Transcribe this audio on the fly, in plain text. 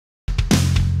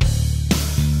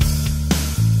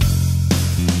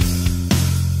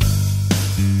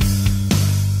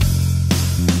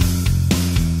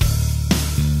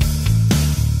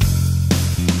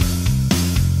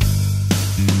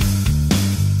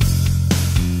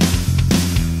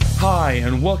Hi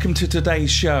and welcome to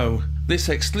today's show. This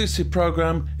exclusive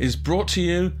programme is brought to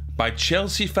you by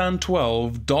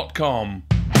ChelseaFan12.com.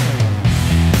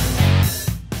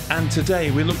 And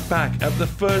today we look back at the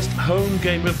first home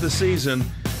game of the season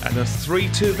and a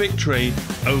 3-2 victory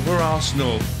over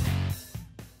Arsenal.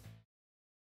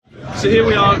 So here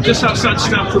we are, just outside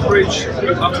Stamford Bridge,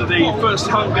 after the first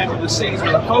home game of the season,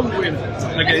 a home win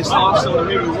against Arsenal. I'm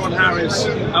here with Ron Harris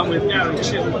and with Gary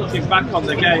Chivs looking back on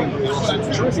the game.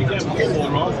 A terrific game of football,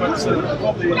 Ron, but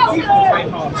probably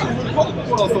faint-hearted.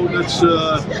 Well, I thought that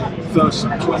first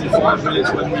 25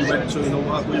 minutes when we went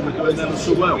 2-0 we were doing ever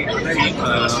so well. You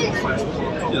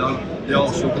know, the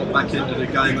Arsenal got back into the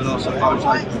game, and I suppose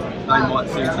they might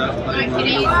think that they were a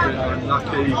little bit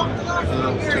unlucky to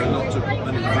not to put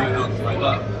many out.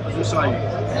 But as I say,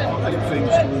 I think things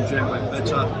towards the end went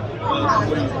better. We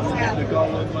got the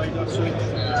goal and made us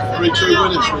 3-2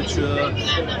 winners, which you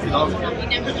know,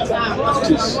 it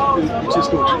is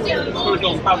good. Could have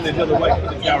gone badly the other way,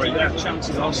 couldn't it, Gary? They had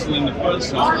chances Arsenal in the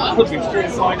first half. Could be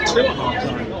 4-5-2 at half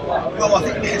time. Well, I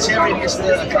think Mkhitaryan missed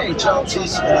a couple of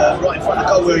chances right in front of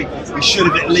the goal where he should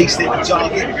have at least hit the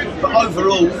target. But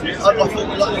overall, I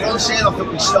thought, like Ron said, I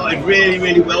thought we started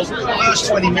really well. First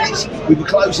 20 minutes, we were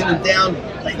closing them down.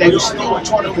 They were still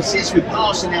trying to persist with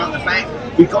passing out the back.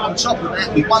 We got on top of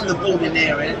that, we won the ball in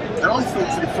their end, and I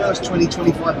thought for the first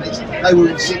 20-25 minutes they were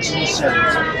in 6s and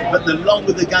 7s. But the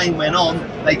longer the game went on,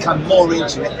 they come more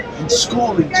into it, and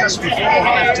scoring just before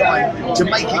half time to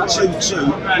make it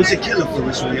 2-2 was a killer for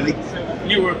us, really.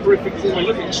 You were a terrific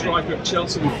forward-looking striker at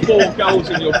Chelsea with 4 goals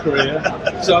in your career,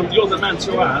 so you're the man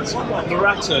to ask.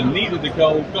 Morata needed a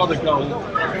goal, got a goal.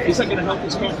 Is that going to help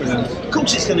his confidence? Of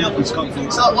course it's going to help his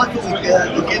confidence. I thought the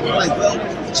game played well,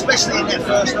 especially in that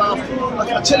first half.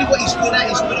 I'll tell you what he's good at,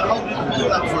 he's good at holding the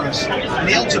ball up for us. And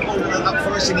he holds the ball up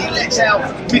for us and he lets out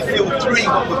midfield 3,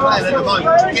 what we're playing at the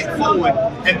moment, to get forward,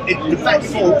 and the back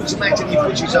 4 automatically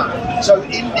pushes up. So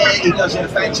in there he does a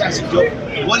fantastic job.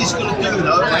 What he's going to do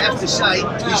though, I have to say,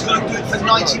 he's going to do it for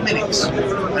 90 minutes.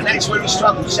 And that's where he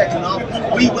struggled second half.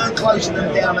 We weren't closing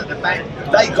them down at the back.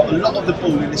 They got a lot of the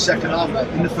ball in the second half,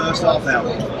 in the first half out.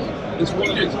 It's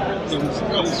one of his problems,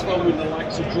 as well with the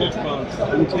likes of Drogba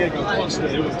and Diego Costa,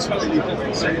 who are totally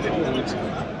different centre forwards.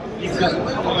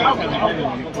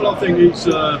 Well, I think he's,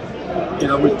 you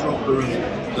know, with Drogba and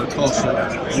the Costa,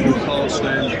 you would pass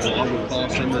them, I would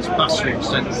pass them, there's bustling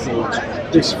centre forwards.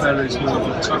 This fella is more of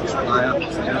a touch player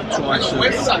that tries to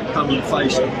come and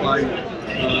face the play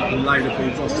and lay the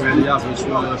balls off where the others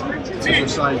were, as I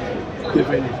say,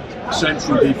 giving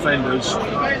central defenders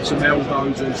some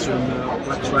elbows and some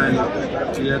whacks round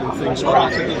to the head and things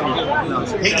like that. No.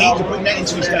 He could bring that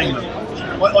into his game.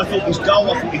 I thought his goal,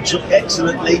 I thought he took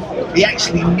excellently. He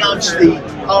actually nudged the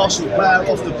Arsenal player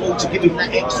off the ball to give him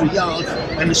that extra yard,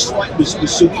 and the strike was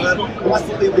superb. I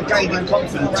thought they were gaining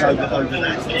confidence over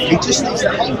that. He just needs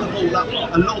to hold the ball up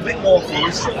a little bit more for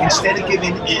us instead of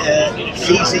giving it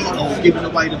easy or giving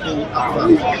away the ball up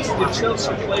front. Did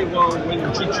Chelsea play well when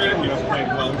Jorginho played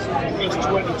well? First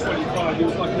 20-25, he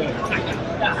was like a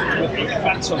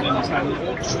bat on in his hand,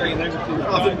 orchestrating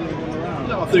everything.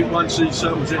 I think once he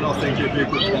settles in, I think he'll be a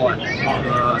good player.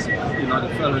 You know, the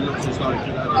fella looks as though he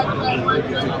can have a really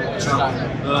good time.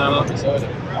 You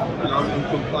know, he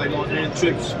can play like me and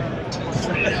Chivs.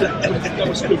 That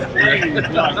was good play,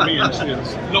 like me and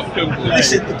Chivs. Not good play.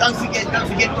 Listen, don't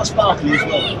forget Ross Barkley as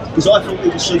well, because I thought he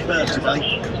was superb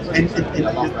today. And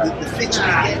the fitter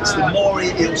he gets, the more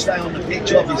he'll stay on the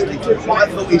pitch, obviously. But I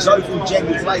thought his overall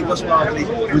general play, Ross Barkley,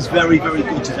 was very good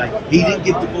today. He didn't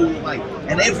give the ball away.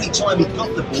 And every time he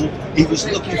got the ball, he was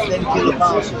looking for them killer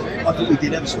passes. I thought we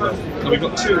did ever so well. And we've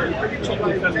got 2 top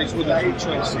defenders with us at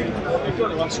Chelsea. I've got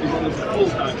to ask you, one of the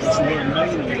full-backers who were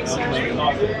mainly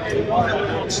why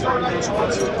not starting those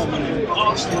crosses coming in?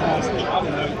 Arsenal has, I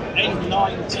don't know, 8,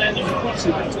 9, 10 of the crosses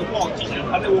into the box,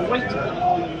 and they were waiting for the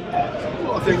ball.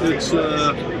 Well, I think it's, you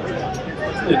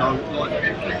know,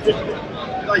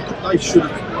 like they should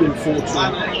have been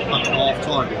fortunate at half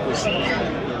time because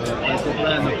they've got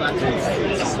round the back of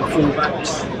the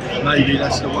full-backs. Maybe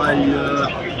that's the way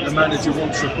the manager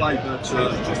wants to play, but I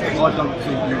don't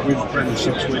think you win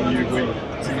premierships when you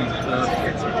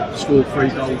score 3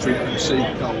 goals and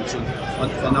concede goals. And I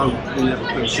know we never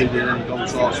conceded any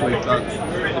goals last week, but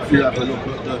if you have a look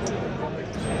at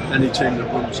any team that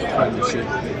wins the premiership,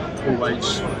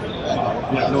 always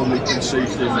normally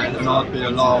concedes them, and I'd be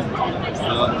alarmed if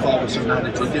I was a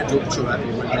manager. It didn't look too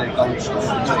happy when their goals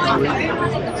started to go in.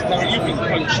 Now, you've been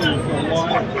coaching for a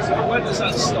while. Where does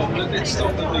that stop? Does it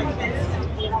stop at the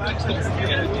full-backs not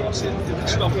getting a decent? Did it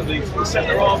stop at the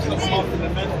centre halves not marking the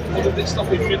men? Or did it stop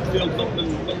in midfield not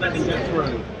letting them get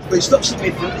through? But it stops in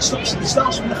midfield, it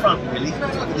starts from the front really,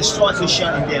 with the strikers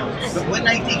shutting down. But when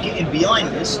they did get in behind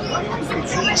us,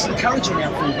 he's encouraging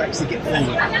our fullbacks to get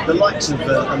forward. The likes of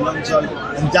Alonso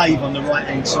and Dave on the right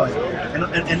hand side.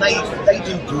 And they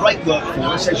do great work for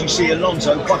us, as you see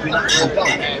Alonso popping up for a goal.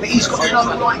 But he's got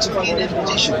no right to be in that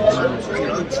position. You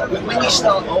know, when you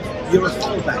start off, you're a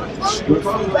fullback. You're a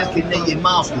fullback in there, you're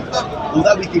marking.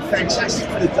 Although he did fantastic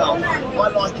for the goal, I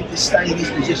like him to stay in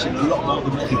his position a lot more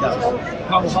than what he does.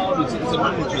 How hard is it as a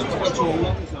manager to go to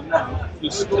Alonso now, who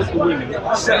scored the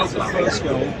winner, set up the first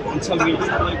goal, and telling you to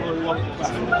play what he wanted to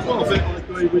back? Well, I think I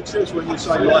agree with Chivs when you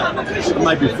say like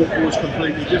maybe football is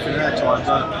completely different at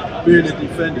times. Being a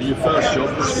defender, your first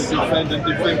job was to defend and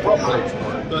defend properly.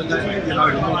 But then, you know,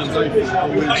 the modern day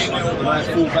football is about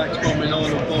fullbacks bombing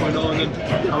on,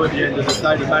 and you know, at the end of the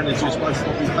day, the manager's most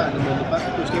probably patting them on the back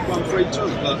because they've won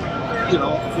 3-2. But you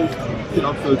know, I thought, you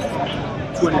know, for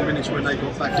 20 minutes when they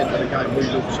got back into the game, we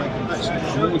looked second best.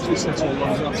 What would you say to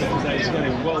Alonso after today's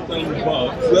game? Well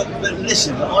done, but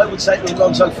listen, I would say to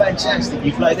Alonso, fantastic.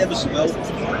 He played ever so well.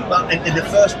 But in the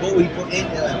first ball he put in,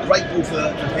 a great ball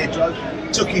for Pedro.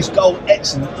 Took his goal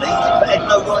excellently, but had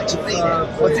no right to be there.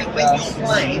 I think when you're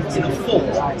playing in a 4,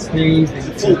 the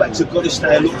fullbacks have got to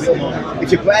stay a little bit more.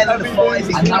 If you're playing in a 5,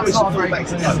 encourage the fullback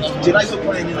to go. Today we're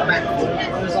playing in the back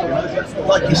 4.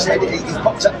 Like you said, he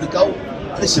popped up the goal.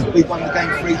 Listen, we won the game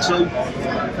 3-2.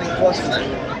 Thank God for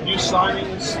that. New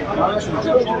signings, Kovacic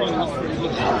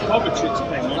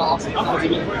came on. I thought he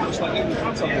looked very much like England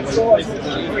fans on the way.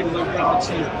 He really looked like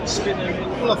to spin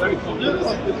him. Well, I think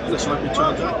let's hope he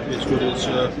turns out to be as good as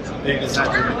England has him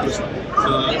because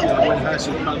you know, when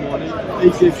Hazard come on, he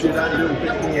gives you that little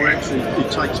bit more extra. He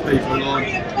takes people on,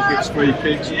 he gets free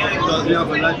kicks. But the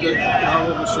other lad, you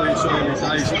know, obviously it's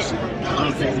early days. I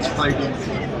don't think he's played them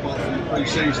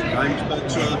pre-season games, but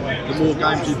the more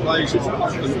games he plays and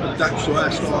adapts to our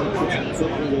style of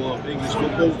football or English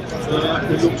football,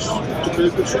 it looks to be a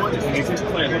good signing. He did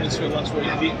play at Huddersfield last week,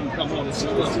 he didn't come on, it's the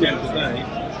first game today.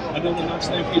 I don't know the nice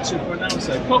name for you to pronounce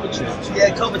it. Kovacic.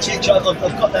 Yeah, Kovacic,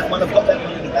 I've got that one in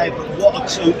the bag, but what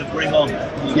a two to bring on.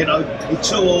 You know, the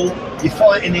 2-2, you're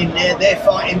fighting in there, they're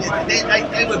fighting,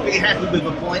 they would be happy with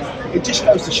a point. It just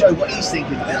goes to show what he's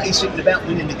thinking about. He's thinking about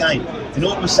winning the game. And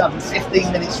all of a sudden,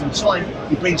 15 minutes from time,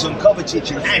 he brings on Kovacic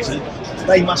and Hazard.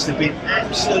 They must have been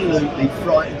absolutely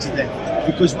frightened to death.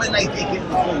 Because when they dig in the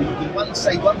ball, you can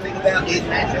say one thing about Eden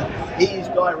Hazard, he is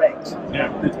direct.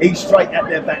 Yeah. He's straight at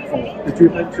their back foot. Did you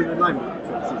mention the name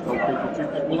of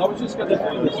Well, I was just going to do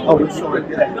this. Oh, sorry.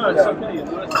 Yeah. No, it's okay.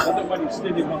 I don't want you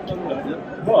stealing my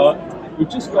thunder. But we've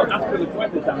just got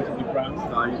Aspilicueta down to the ground.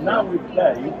 Now we've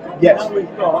played. Yes. Now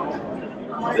we've got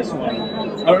this one,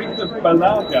 Arita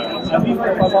Balaga.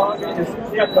 Arita Balaga is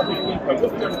kept up the keeper.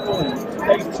 What do you call him?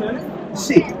 Day 2?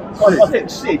 Sid. I think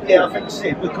Sid. Yeah, I think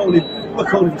Sid. We'll call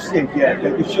him Sid. Yeah,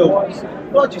 for sure.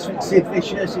 Well, I just think Sid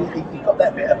Vicious, he's got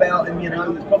that bit about him, you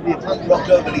know, he's probably a punk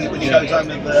rocker when he goes home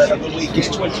of the week. He's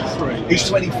 23. He's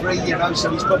 23, you know, so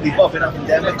he's probably bobbing up and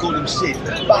down. They call him Sid.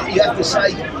 But you have to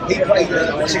say, he played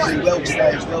particularly well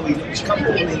today as well. He looks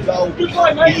comfortable in goal.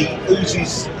 He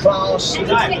oozes class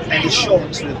and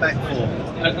assurance for the back four.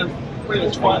 And pretty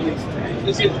much finally,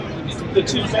 is it the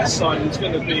two best signings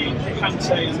going to be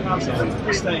Kante and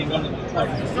Hazard staying on at the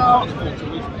club?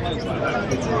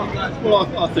 Well,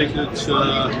 I think that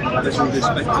there's all this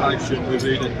speculation with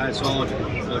Eden Hazard.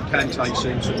 Kante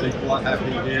seems to be quite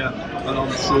happy here, and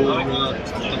I'm sure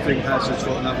I think Hazard's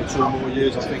got another 2 more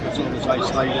years. I think as long as they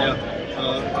stay there,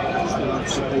 you know,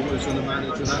 supporters and the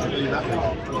manager, that'll be happy.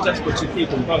 Desperate to keep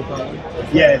them both, aren't we?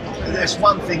 Yeah, that's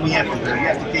one thing we have to do. We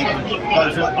have to keep them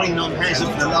both. Like bringing on Hazard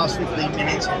for the last 15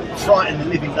 minutes, frighten the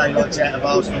living daylights out of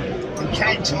Arsenal. And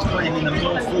Kante's playing in a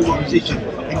more forward position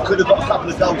and could have got a couple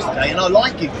of goals today. And I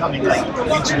like him coming late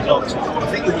into the box. I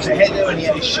think it was a header and he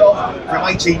had a shot from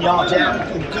 18 yards out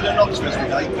and could have knocked us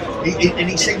today. And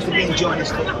he seems to be enjoying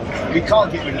his football. We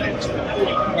can't get rid of him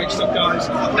today. Great stuff, guys.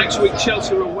 Next week,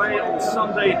 Chelsea are away on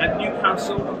Sunday at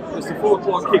Newcastle. It's the 4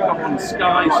 o'clock kick-off on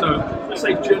Sky, so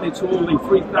safe journey to all the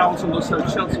 3,000 or so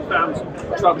Chelsea fans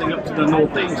travelling up to the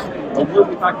northeast. And we'll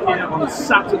be back here on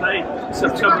Saturday,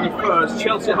 September the 1st.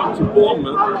 Chelsea home to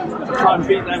Bournemouth to try and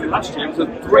beat them last year. It was a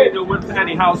 3-0 win for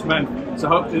Eddie Houseman, so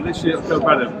hopefully this year it'll go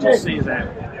better. We'll see you there.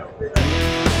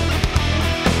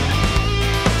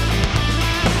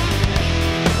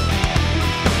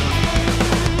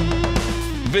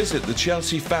 Visit the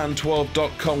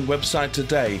ChelseaFan12.com website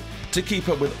today to keep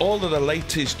up with all of the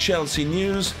latest Chelsea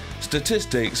news,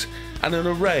 statistics and an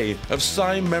array of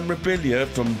signed memorabilia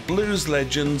from Blues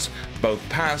legends both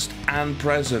past and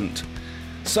present.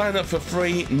 Sign up for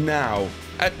free now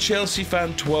at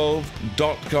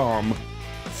chelseafan12.com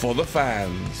for the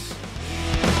fans.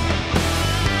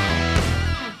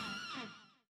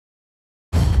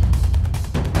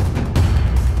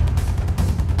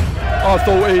 I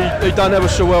thought he done ever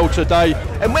so well today.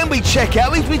 And when we check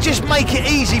out, we just make it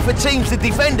easy for teams to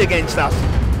defend against us.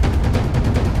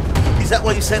 Is that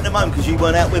why you sent them home, because you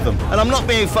weren't out with them? And I'm not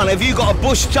being funny, have you got a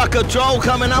bush chucker trial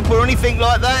coming up or anything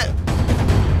like that?